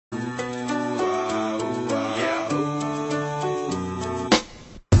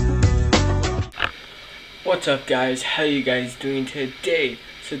What's up guys, how you guys doing today?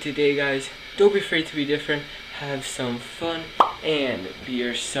 So today guys, don't be afraid to be different, have some fun and be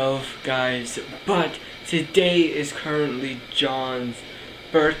yourself guys. But today is currently John's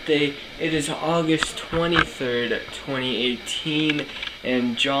birthday. It is August 23rd, 2018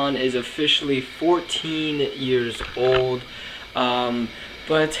 and John is officially 14 years old.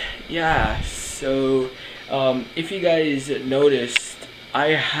 But yeah, so if you guys noticed,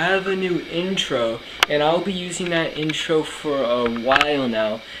 I have a new intro and I'll be using that intro for a while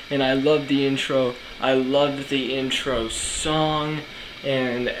now, and I love the intro. I love the intro song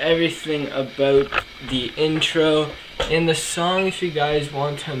and everything about the intro. And the song, if you guys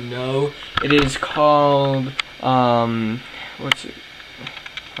want to know, it is called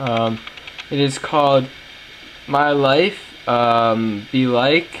it is called My Life Be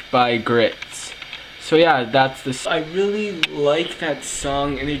Like by Grits. So yeah, that's the I really like that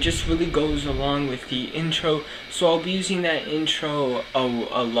song and it just really goes along with the intro. So I'll be using that intro a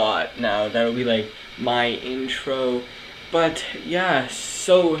lot now. That'll be like my intro. But yeah,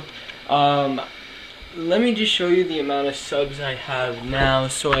 so let me just show you the amount of subs I have now.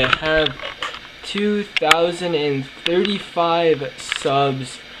 So I have 2,035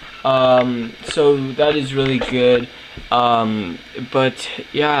 subs. So that is really good. But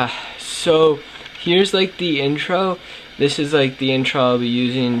yeah, so here's like the intro. This is like the intro I'll be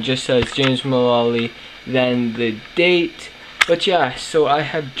using. Just says James Mullally, then the date. But yeah, so I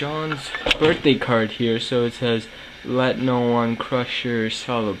have John's birthday card here. So it says, "Let no one crush your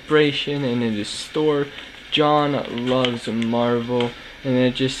celebration," and it is store. John loves Marvel, and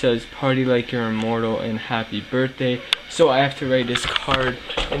it just says, "Party like you're immortal and happy birthday." So I have to write this card,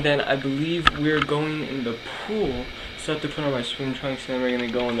 and then I believe we're going in the pool. So I have to put on my swim trunks and then we're gonna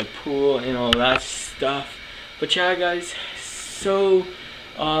go in the pool and all that stuff. But yeah guys, so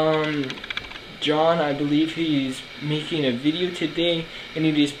John, I believe he's making a video today and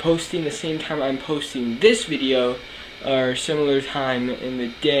he is posting the same time I'm posting this video, or similar time in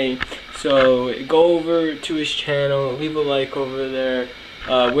the day. So go over to his channel, leave a like over there,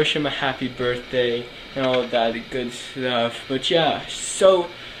 wish him a happy birthday and all of that good stuff. But yeah,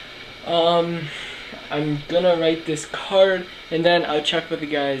 so I'm gonna write this card and then I'll check with the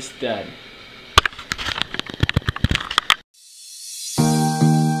guys then.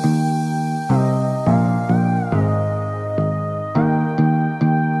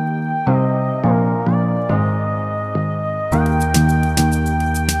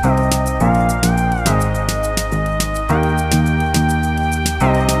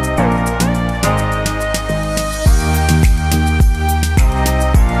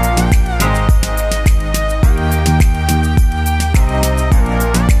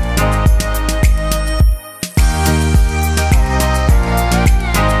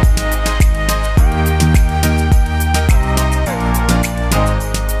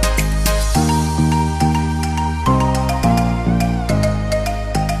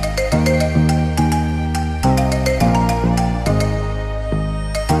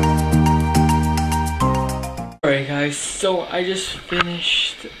 Alright guys, so I just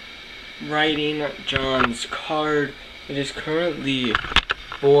finished writing John's card. It is currently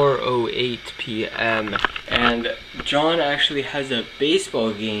 4:08 p.m. and John actually has a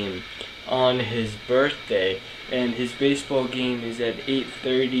baseball game on his birthday, and his baseball game is at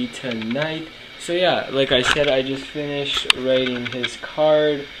 8:30 tonight. So yeah, like I said, I just finished writing his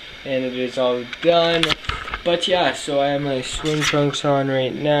card and it is all done. But yeah, so I have my swim trunks on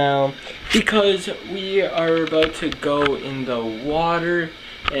right now because we are about to go in the water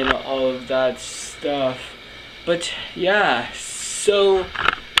and all of that stuff. But yeah, so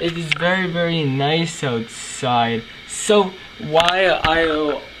it is very, very nice outside. So while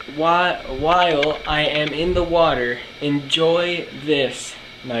I am in the water, enjoy this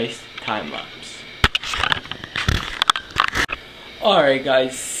nice time lapse. Alright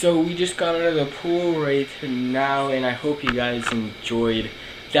guys, so we just got out of the pool right now and I hope you guys enjoyed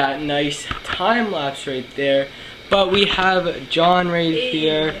that nice time lapse right there. But we have John right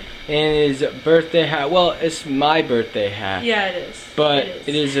here and his birthday hat. Well, it's my birthday hat. Yeah, it is. But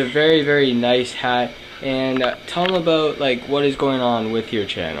it is a very, very nice hat. And tell them about like what is going on with your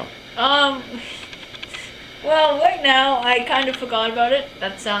channel. Well, right now I kind of forgot about it.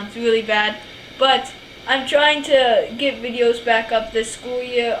 That sounds really bad, but I'm trying to get videos back up this school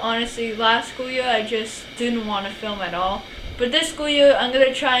year. Honestly, last school year I just didn't want to film at all. But this school year I'm going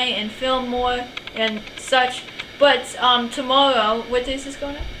to try and film more and such. But tomorrow, what day is this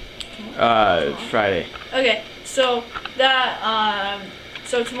going on? Tomorrow? Friday. Okay, so that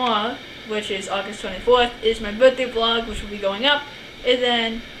so tomorrow, which is August 24th, is my birthday vlog, which will be going up. And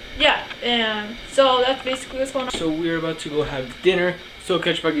then yeah, and so that's basically what's going on. So we're about to go have dinner. So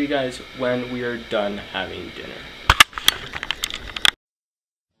catch back with you guys when we are done having dinner.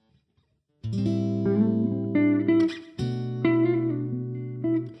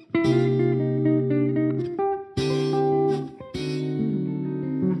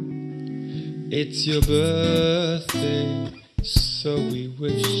 It's your birthday, so we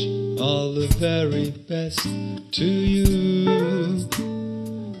wish all the very best to you.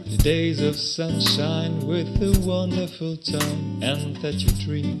 The days of sunshine with a wonderful time, and that your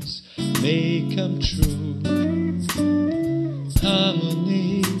dreams may come true.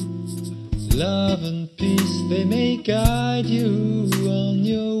 Harmony, love and peace, they may guide you on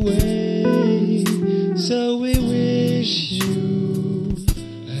your way. So we wish you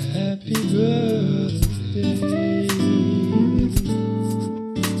a happy birthday.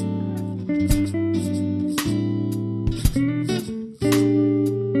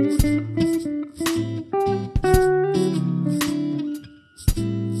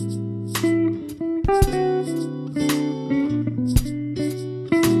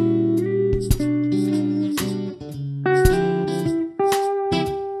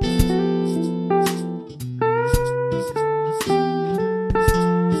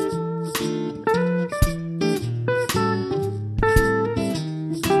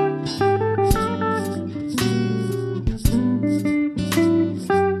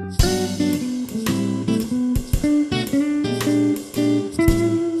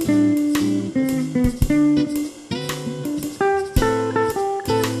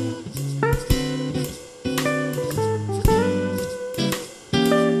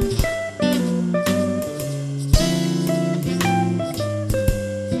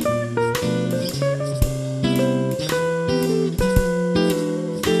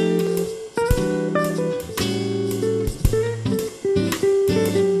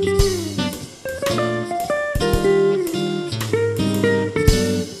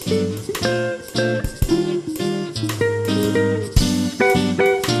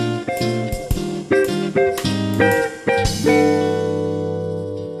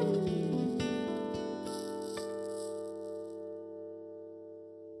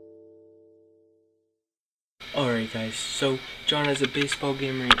 Alright guys, so John has a baseball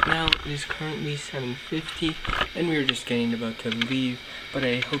game right now. It is currently 7:50 and we're just getting about to leave. But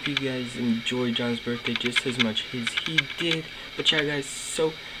I hope you guys enjoy John's birthday just as much as he did. But yeah guys,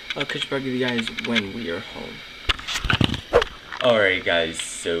 so I'll catch back with you guys when we are home. Alright guys,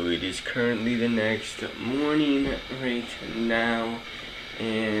 so it is currently the next morning right now.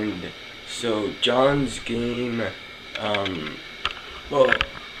 And so John's game, well,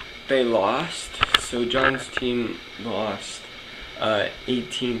 they lost. So John's team lost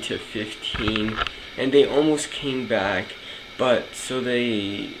 18-15, and they almost came back, but so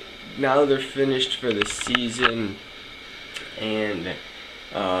now they're finished for the season. And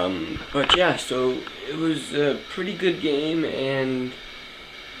but yeah, so it was a pretty good game, and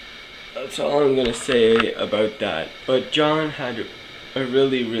that's all I'm gonna say about that. But John had a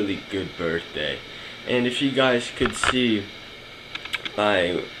really good birthday, and if you guys could see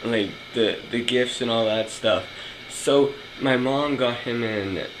by like the gifts and all that stuff. So my mom got him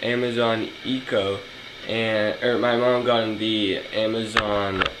an Amazon Echo, or my mom got him the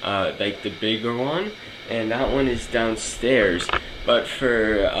Amazon like the bigger one, and that one is downstairs. But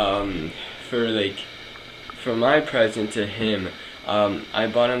for my present to him, I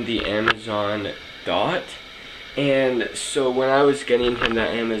bought him the Amazon Dot. And so when I was getting him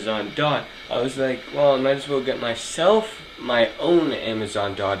that Amazon Dot, I was like, well, I might as well get myself my own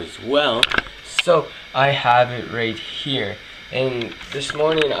Amazon Dot as well. So I have it right here. And this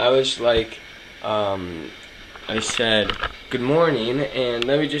morning I was like, I said, good morning, and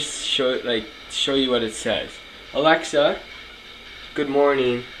let me just show you what it says. Alexa, good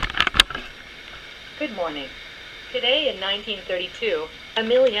morning. Good morning. Today in 1932,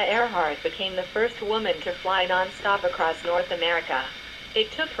 Amelia Earhart became the first woman to fly non-stop across North America.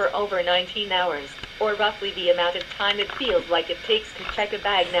 It took her over 19 hours, or roughly the amount of time it feels like it takes to check a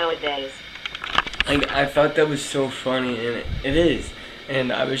bag nowadays. I thought that was so funny, and it is.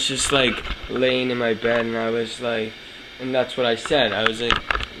 And I was just like laying in my bed, and I was like, and that's what I said. I was like,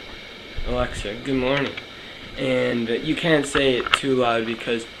 Alexa, good morning. And you can't say it too loud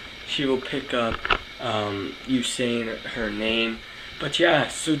because she will pick up you saying her name. But yeah,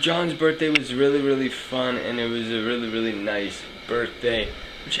 so John's birthday was really fun, and it was a really nice birthday.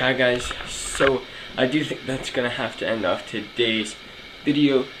 But yeah guys, so I do think that's gonna have to end off today's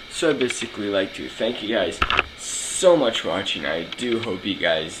video. So I basically like to thank you guys so much for watching. I do hope you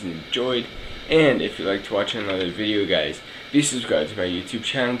guys enjoyed, And if you'd like to watch another video, guys, be subscribed to my YouTube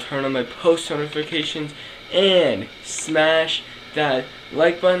channel, turn on my post notifications, and smash that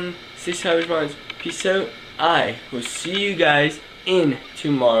like button. Stay savage, minds. Peace out. I will see you guys in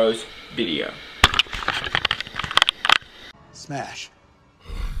tomorrow's video. Smash.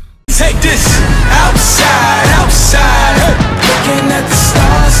 Take this outside, outside. Looking at the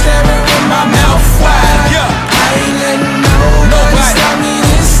stars, staring in my mouth.